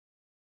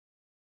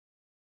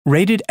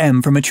Rated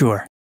M for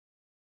mature.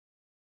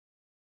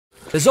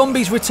 The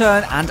zombies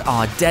return and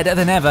are deader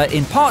than ever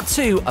in part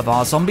 2 of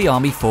our Zombie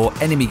Army 4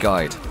 enemy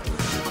guide.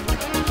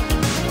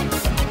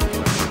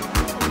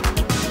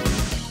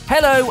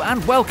 Hello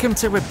and welcome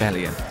to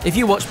Rebellion. If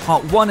you watched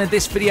part 1 of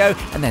this video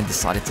and then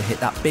decided to hit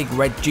that big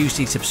red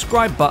juicy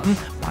subscribe button,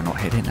 why not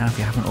hit it now if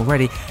you haven't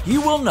already,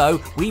 you will know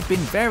we've been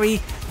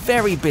very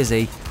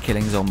busy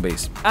killing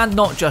zombies. And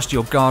not just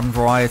your garden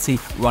variety,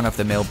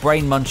 run-of-the-mill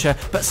brain muncher,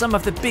 but some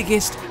of the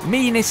biggest,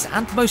 meanest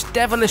and most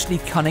devilishly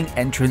cunning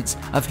entrants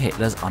of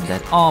Hitler's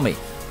undead army.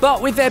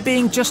 But with there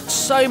being just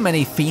so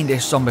many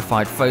fiendish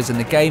zombified foes in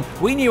the game,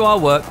 we knew our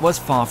work was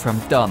far from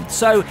done.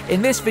 So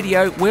in this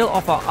video, we'll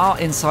offer our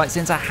insights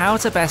into how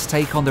to best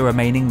take on the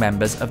remaining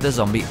members of the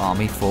Zombie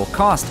Army 4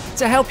 cast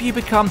to help you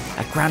become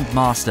a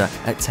grandmaster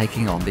at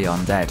taking on the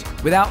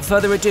undead. Without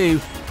further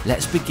ado,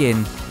 let's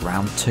begin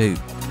round 2.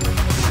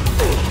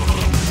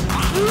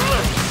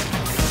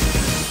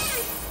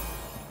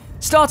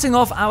 Starting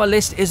off our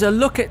list is a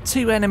look at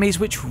 2 enemies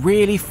which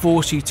really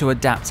force you to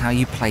adapt how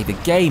you play the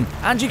game,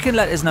 and you can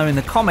let us know in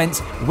the comments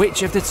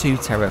which of the 2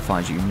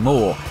 terrifies you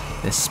more.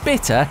 The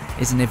Spitter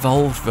is an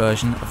evolved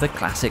version of the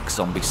classic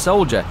zombie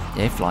soldier,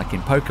 if like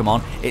in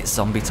Pokemon, its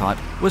zombie type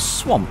was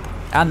Swamp.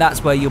 And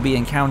that's where you'll be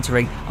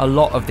encountering a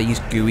lot of these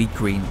gooey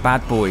green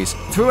bad boys.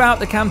 Throughout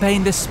the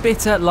campaign, the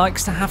Spitter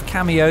likes to have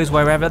cameos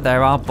wherever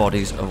there are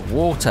bodies of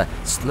water,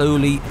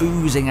 slowly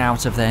oozing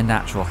out of their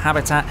natural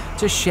habitat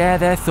to share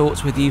their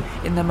thoughts with you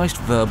in the most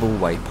verbal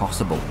way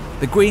possible.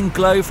 The green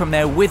glow from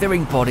their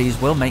withering bodies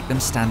will make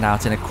them stand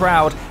out in a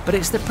crowd, but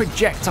it's the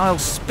projectile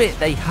spit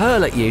they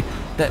hurl at you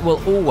that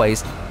will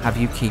always have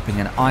you keeping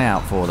an eye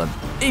out for them.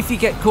 If you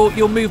get caught,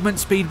 your movement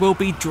speed will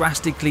be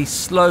drastically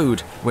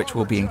slowed, which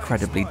will be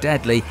incredibly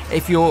deadly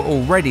if you're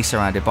already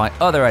surrounded by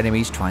other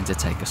enemies trying to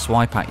take a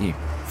swipe at you.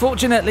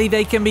 Fortunately,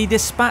 they can be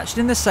dispatched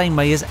in the same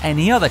way as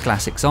any other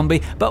classic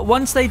zombie, but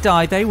once they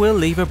die, they will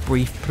leave a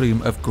brief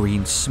plume of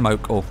green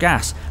smoke or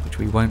gas, which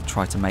we won't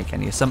try to make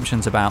any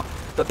assumptions about,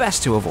 but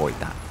best to avoid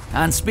that.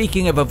 And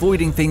speaking of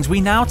avoiding things,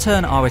 we now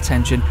turn our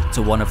attention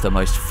to one of the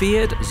most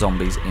feared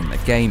zombies in the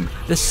game,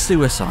 the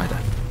Suicider.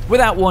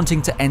 Without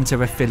wanting to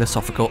enter a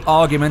philosophical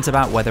argument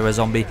about whether a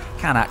zombie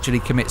can actually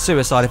commit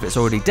suicide if it's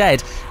already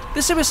dead, the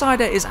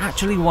Suicider is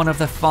actually one of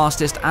the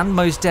fastest and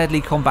most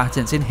deadly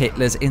combatants in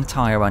Hitler's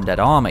entire undead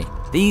army.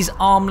 These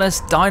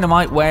armless,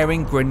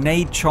 dynamite-wearing,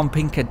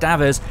 grenade-chomping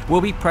cadavers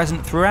will be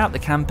present throughout the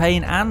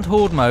campaign and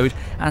horde mode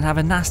and have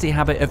a nasty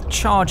habit of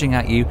charging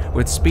at you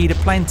with speed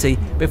aplenty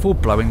before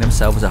blowing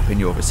themselves up in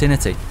your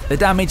vicinity. The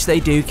damage they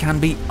do can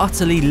be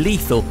utterly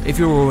lethal if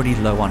you're already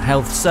low on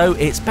health, so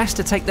it's best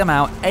to take them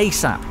out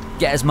ASAP.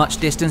 Get as much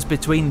distance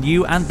between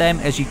you and them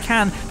as you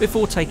can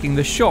before taking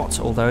the shot,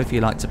 although if you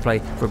like to play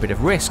for a bit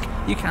of risk,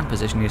 you can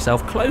position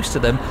yourself close to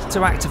them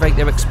to activate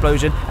their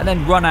explosion and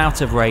then run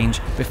out of range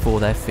before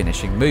their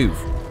finishing move.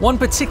 One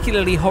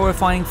particularly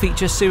horrifying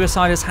feature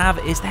Suiciders have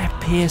is their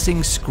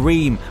piercing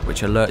scream,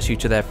 which alerts you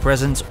to their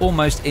presence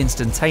almost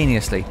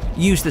instantaneously.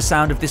 Use the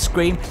sound of this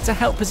scream to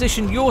help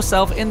position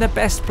yourself in the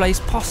best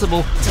place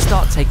possible to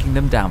start taking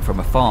them down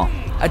from afar.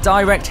 A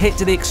direct hit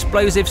to the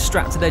explosive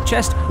strapped to their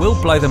chest will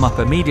blow them up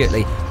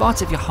immediately,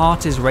 but if your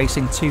heart is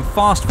racing too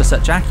fast for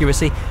such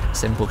accuracy, a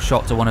simple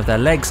shot to one of their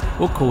legs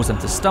will cause them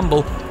to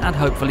stumble and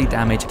hopefully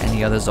damage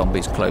any other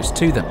zombies close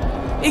to them.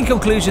 In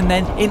conclusion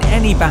then, in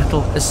any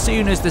battle, as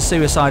soon as the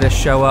Suiciders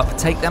show up,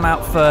 take them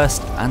out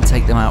first and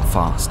take them out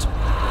fast.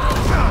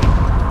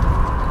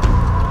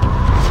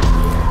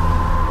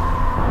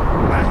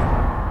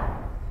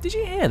 Did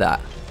you hear that?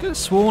 I could have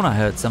sworn I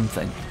heard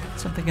something.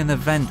 Something in the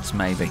vents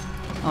maybe.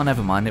 Oh,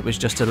 never mind, it was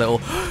just a little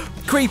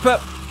creeper.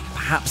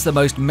 Perhaps the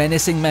most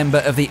menacing member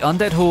of the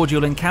undead horde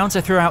you'll encounter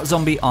throughout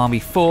Zombie Army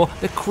 4,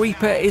 the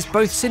Creeper is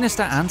both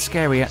sinister and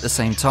scary at the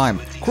same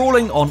time.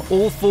 Crawling on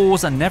all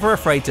fours and never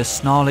afraid to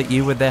snarl at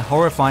you with their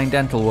horrifying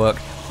dental work,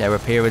 their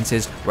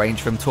appearances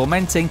range from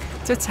tormenting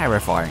to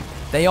terrifying.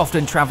 They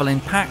often travel in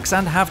packs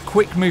and have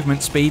quick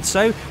movement speed,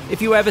 so if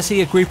you ever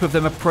see a group of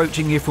them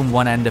approaching you from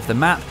one end of the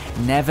map,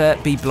 never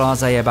be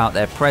blasé about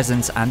their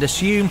presence and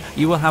assume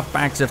you will have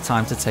bags of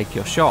time to take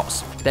your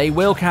shots. They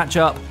will catch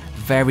up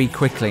very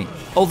quickly.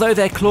 Although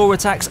their claw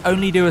attacks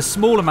only do a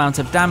small amount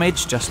of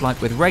damage, just like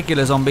with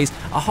regular zombies,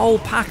 a whole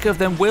pack of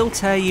them will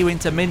tear you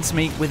into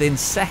mincemeat within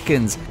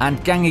seconds,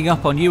 and ganging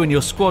up on you and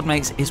your squad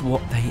mates is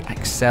what they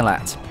excel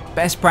at.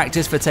 Best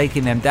practice for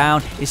taking them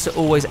down is to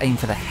always aim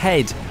for the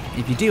head.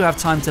 If you do have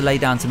time to lay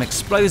down some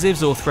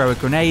explosives or throw a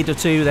grenade or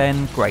two,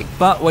 then great.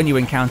 But when you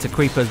encounter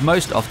creepers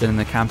most often in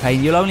the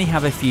campaign, you'll only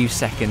have a few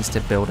seconds to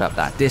build up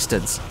that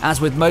distance.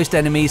 As with most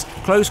enemies,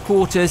 close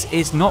quarters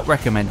is not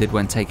recommended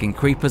when taking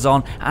creepers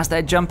on, as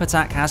their jump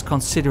attack has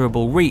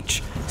considerable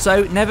reach.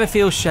 So never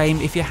feel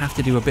shame if you have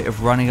to do a bit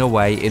of running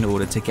away in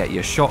order to get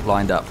your shot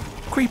lined up.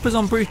 Creepers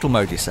on brutal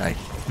mode, you say?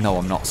 No,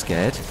 I'm not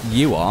scared.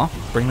 You are.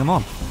 Bring them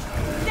on.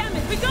 Damn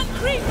it, we got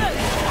creepers!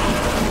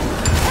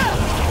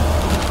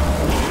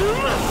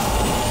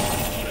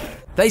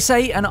 They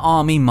say an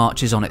army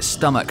marches on its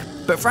stomach,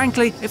 but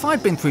frankly, if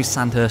I'd been through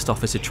Sandhurst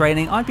officer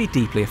training, I'd be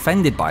deeply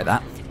offended by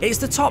that. It's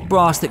the top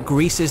brass that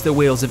greases the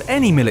wheels of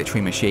any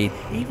military machine,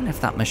 even if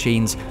that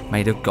machine's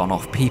made of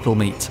gone-off people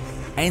meat.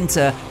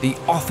 Enter the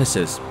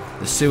officers.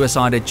 The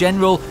Suicider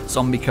General,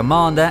 Zombie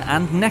Commander,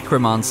 and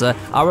Necromancer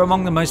are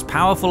among the most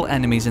powerful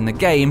enemies in the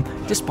game,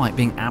 despite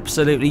being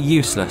absolutely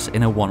useless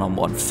in a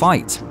one-on-one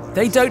fight.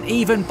 They don't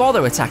even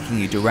bother attacking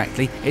you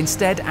directly,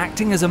 instead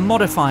acting as a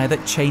modifier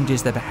that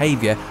changes the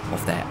behaviour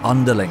of their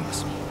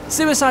underlings.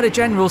 Suicider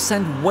Generals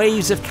send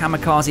waves of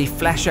kamikaze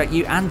flesh at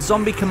you, and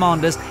Zombie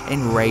Commanders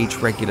enrage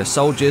regular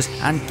soldiers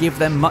and give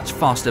them much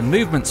faster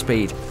movement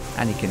speed.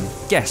 And you can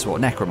guess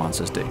what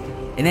Necromancers do.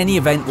 In any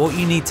event, what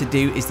you need to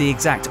do is the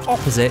exact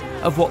opposite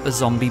of what the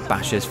Zombie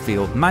Basher's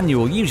field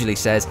manual usually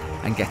says,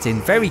 and get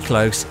in very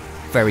close,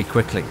 very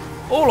quickly.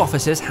 All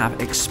officers have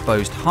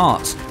exposed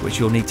hearts, which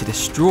you'll need to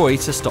destroy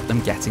to stop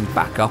them getting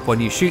back up when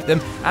you shoot them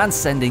and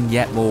sending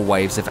yet more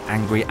waves of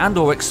angry and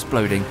or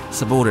exploding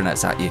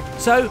subordinates at you.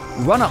 So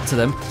run up to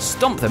them,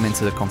 stomp them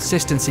into the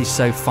consistency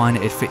so fine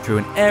it'd fit through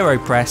an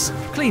AeroPress,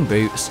 clean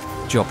boots,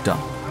 job done.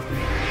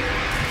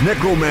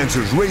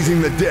 Necromancers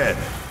raising the dead.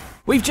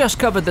 We've just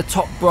covered the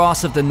top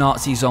brass of the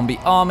Nazi zombie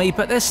army,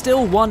 but there's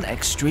still one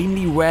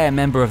extremely rare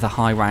member of the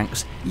high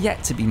ranks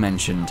yet to be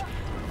mentioned: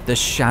 the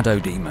Shadow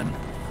Demon.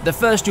 The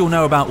first you'll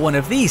know about one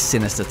of these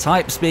sinister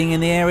types being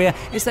in the area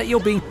is that you're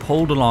being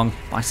pulled along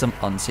by some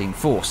unseen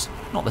force.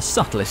 Not the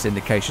subtlest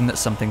indication that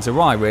something's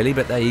awry really,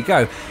 but there you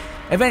go.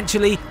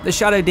 Eventually, the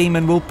Shadow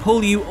Demon will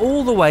pull you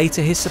all the way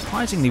to his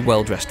surprisingly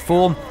well-dressed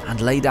form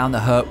and lay down the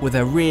hurt with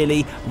a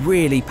really,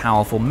 really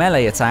powerful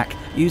melee attack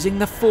using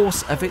the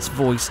force of its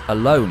voice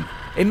alone.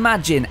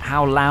 Imagine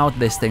how loud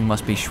this thing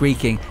must be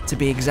shrieking to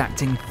be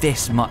exacting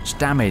this much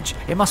damage.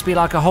 It must be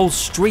like a whole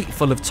street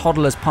full of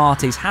toddlers'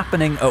 parties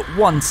happening at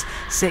once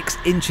 6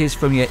 inches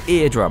from your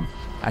eardrum.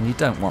 And you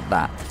don't want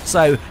that.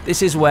 So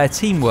this is where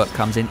teamwork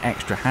comes in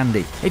extra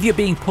handy. If you're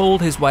being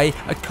pulled his way,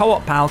 a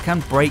co-op pal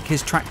can break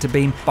his tractor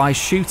beam by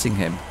shooting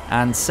him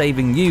and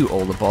saving you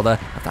all the bother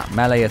of that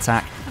melee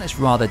attack and its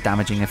rather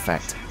damaging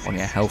effect on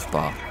your health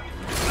bar.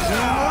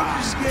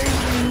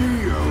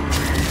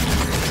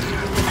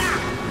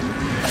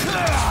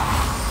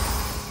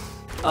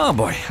 Oh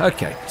boy,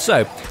 okay,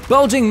 so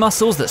bulging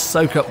muscles that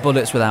soak up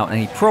bullets without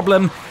any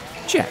problem,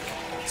 check.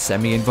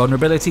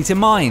 Semi-invulnerability to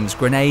mines,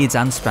 grenades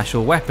and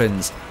special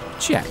weapons,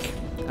 check.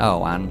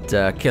 Oh, and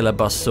killer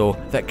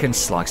buzzsaw that can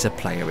slice a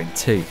player in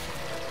two,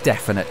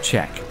 definite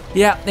check.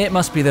 Yeah, it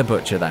must be the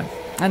butcher then.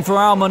 And for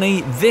our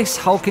money, this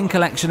hulking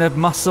collection of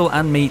muscle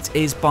and meat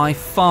is by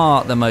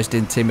far the most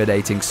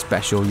intimidating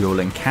special you'll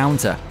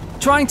encounter.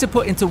 Trying to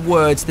put into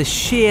words the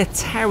sheer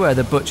terror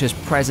the butcher's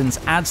presence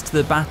adds to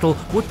the battle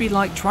would be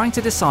like trying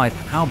to decide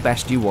how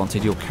best you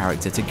wanted your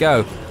character to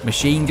go.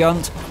 Machine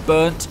gunned,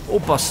 burnt, or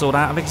buzzsawed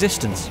out of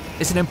existence.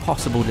 It's an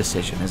impossible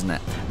decision, isn't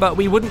it? But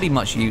we wouldn't be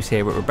much use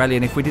here at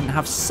Rebellion if we didn't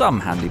have some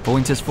handy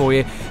pointers for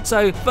you.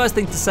 So first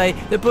thing to say,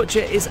 the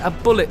butcher is a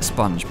bullet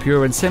sponge,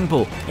 pure and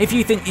simple. If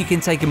you think you can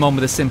take him on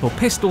with a simple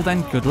pistol,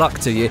 then good luck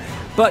to you.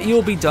 But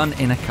you'll be done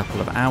in a couple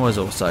of hours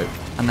or so.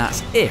 And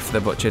that's if the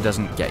butcher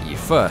doesn't get you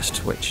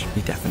first, which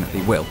he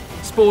definitely will.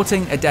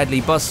 Sporting a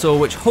deadly buzzsaw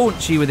which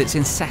haunts you with its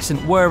incessant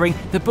whirring,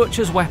 the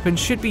butcher's weapon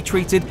should be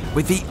treated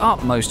with the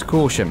utmost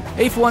caution.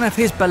 If one of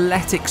his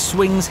balletic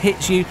swings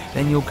hits you,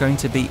 then you're going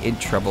to be in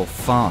trouble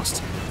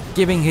fast.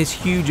 Giving his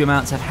huge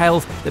amounts of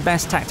health, the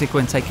best tactic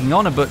when taking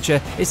on a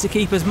butcher is to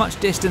keep as much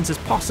distance as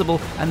possible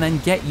and then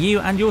get you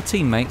and your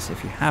teammates,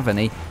 if you have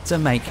any, to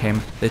make him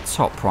the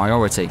top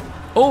priority.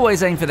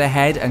 Always aim for the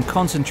head and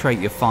concentrate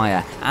your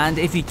fire, and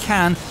if you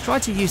can, try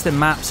to use the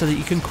map so that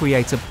you can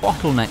create a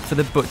bottleneck for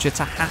the butcher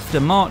to have to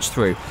march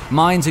through.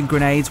 Mines and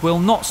grenades will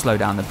not slow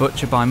down the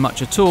butcher by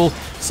much at all,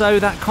 so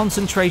that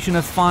concentration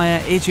of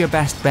fire is your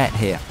best bet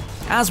here.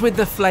 As with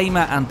the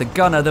flamer and the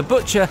gunner, the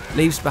butcher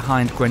leaves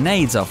behind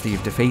grenades after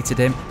you've defeated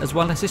him, as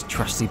well as his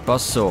trusty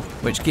buzzsaw,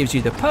 which gives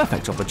you the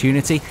perfect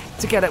opportunity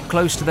to get up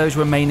close to those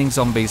remaining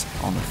zombies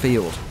on the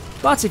field.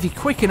 But if you're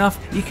quick enough,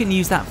 you can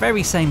use that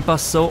very same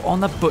buzzsaw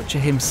on the butcher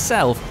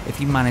himself if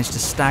you manage to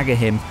stagger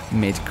him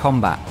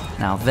mid-combat.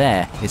 Now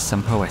there is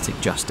some poetic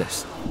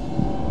justice.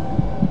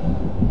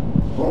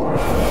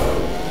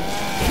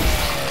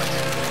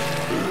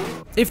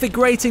 If the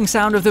grating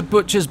sound of the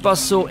butcher's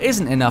buzzsaw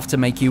isn't enough to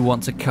make you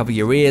want to cover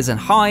your ears and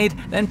hide,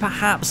 then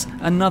perhaps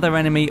another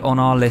enemy on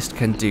our list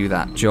can do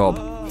that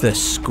job: the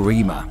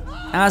Screamer.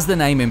 As the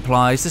name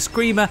implies, the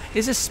Screamer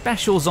is a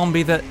special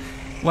zombie that,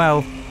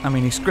 well,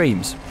 he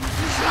screams.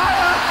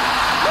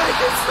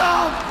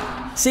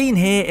 Seen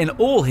here in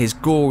all his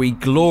gory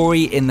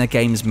glory in the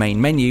game's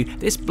main menu,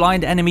 this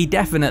blind enemy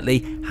definitely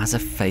has a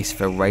face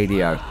for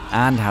radio,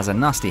 and has a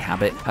nasty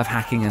habit of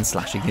hacking and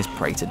slashing his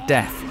prey to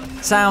death.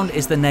 Sound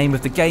is the name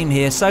of the game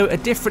here, so a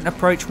different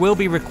approach will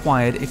be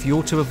required if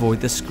you're to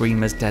avoid the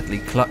Screamer's deadly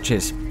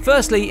clutches.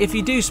 Firstly, if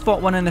you do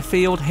spot one in the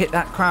field, hit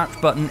that crouch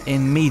button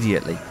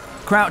immediately.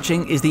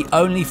 Crouching is the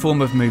only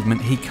form of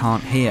movement he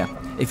can't hear.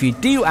 If you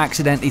do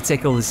accidentally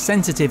tickle his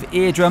sensitive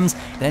eardrums,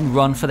 then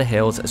run for the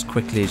hills as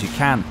quickly as you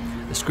can.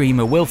 The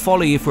Screamer will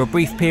follow you for a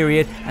brief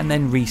period and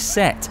then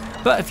reset,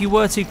 but if you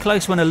were too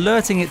close when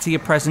alerting it to your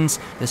presence,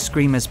 the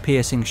screamer's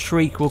piercing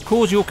shriek will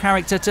cause your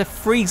character to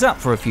freeze up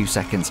for a few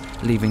seconds,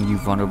 leaving you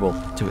vulnerable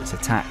to its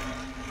attack.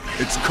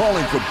 It's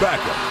calling for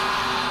backup.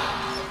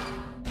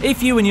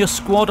 If you and your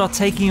squad are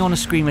taking on a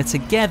screamer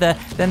together,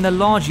 then the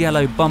large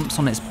yellow bumps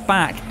on its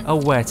back are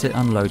where to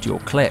unload your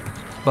clip,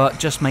 but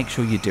just make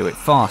sure you do it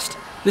fast.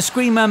 The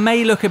screamer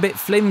may look a bit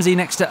flimsy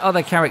next to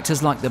other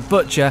characters like the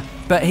butcher,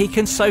 but he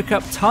can soak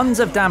up tons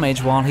of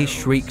damage while he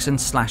shrieks and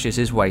slashes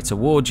his way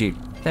towards you.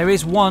 There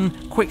is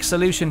one quick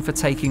solution for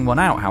taking one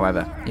out,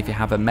 however. If you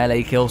have a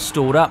melee kill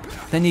stored up,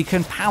 then you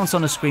can pounce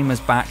on a screamer's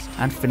back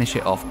and finish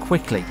it off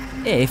quickly,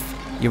 if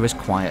you're as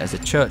quiet as a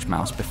church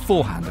mouse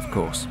beforehand, of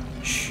course.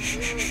 Shh,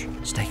 shh, shh, shh.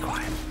 Stay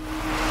quiet.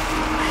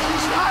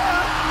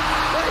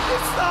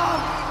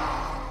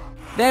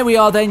 There we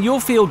are then, your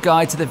field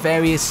guide to the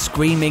various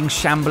screaming,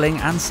 shambling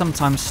and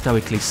sometimes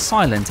stoically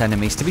silent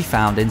enemies to be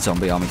found in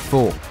Zombie Army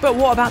 4. But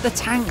what about the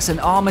tanks and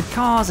armoured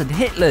cars and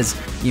Hitlers,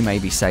 you may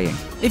be saying?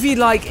 If you'd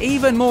like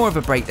even more of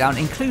a breakdown,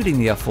 including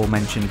the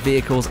aforementioned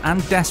vehicles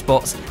and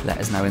despots, let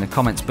us know in the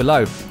comments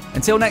below.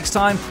 Until next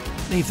time,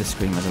 leave the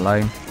screamers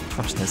alone.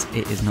 Trust us,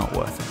 it is not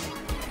worth it.